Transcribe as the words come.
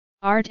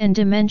Art and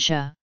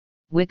Dementia,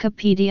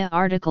 Wikipedia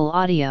article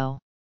audio.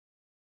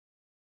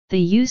 The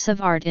use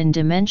of art in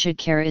dementia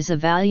care is a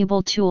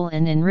valuable tool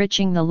in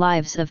enriching the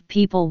lives of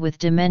people with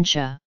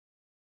dementia.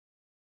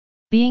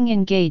 Being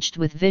engaged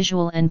with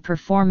visual and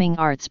performing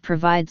arts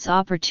provides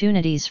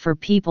opportunities for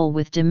people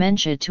with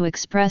dementia to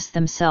express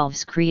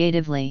themselves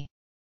creatively.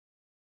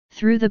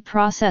 Through the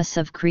process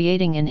of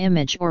creating an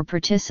image or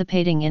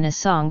participating in a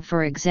song,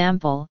 for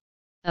example,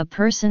 a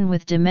person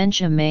with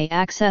dementia may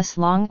access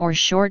long or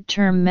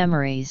short-term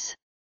memories.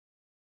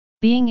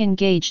 Being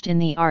engaged in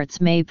the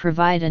arts may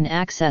provide an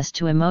access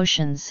to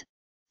emotions,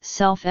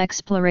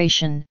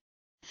 self-exploration,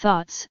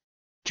 thoughts,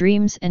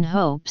 dreams and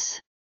hopes.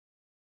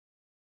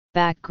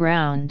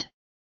 Background: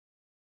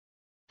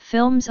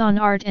 Films on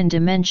art and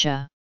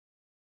dementia.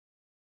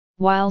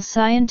 While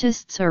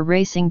scientists are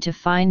racing to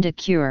find a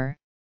cure,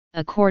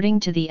 according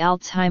to the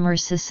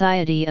Alzheimer's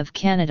Society of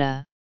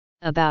Canada,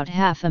 about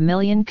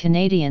 500,000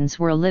 Canadians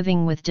were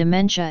living with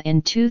dementia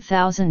in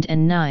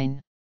 2009.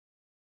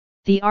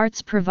 The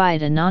arts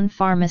provide a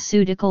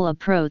non-pharmaceutical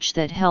approach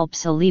that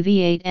helps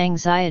alleviate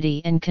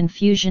anxiety and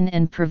confusion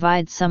and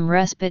provide some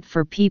respite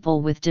for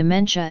people with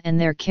dementia and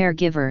their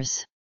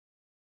caregivers.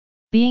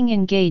 Being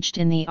engaged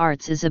in the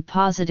arts is a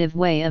positive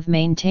way of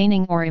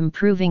maintaining or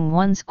improving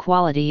one's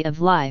quality of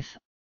life,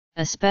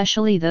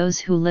 especially those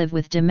who live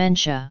with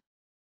dementia.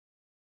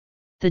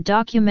 The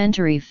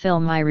documentary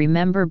film I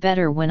Remember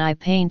Better When I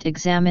Paint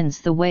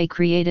examines the way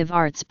creative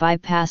arts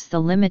bypass the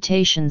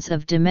limitations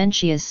of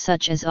dementias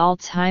such as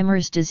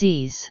Alzheimer's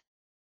disease.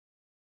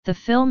 The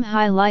film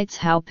highlights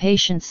how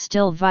patients'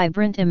 still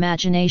vibrant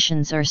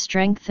imaginations are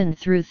strengthened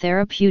through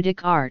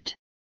therapeutic art.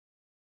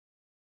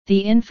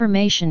 The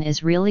information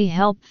is really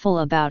helpful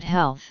about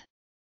health.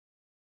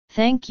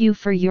 Thank you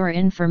for your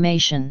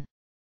information.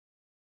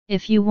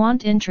 If you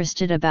want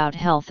interested about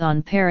health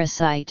on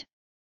Parasite,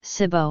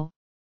 SIBO,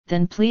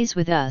 then please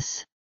with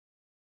us.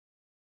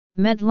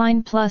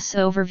 Medline Plus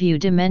Overview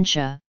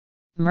Dementia,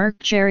 Merck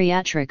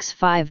Geriatrics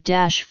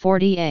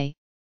 5-40A,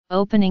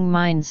 Opening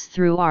Minds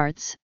Through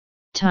Arts,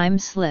 Time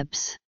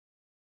Slips.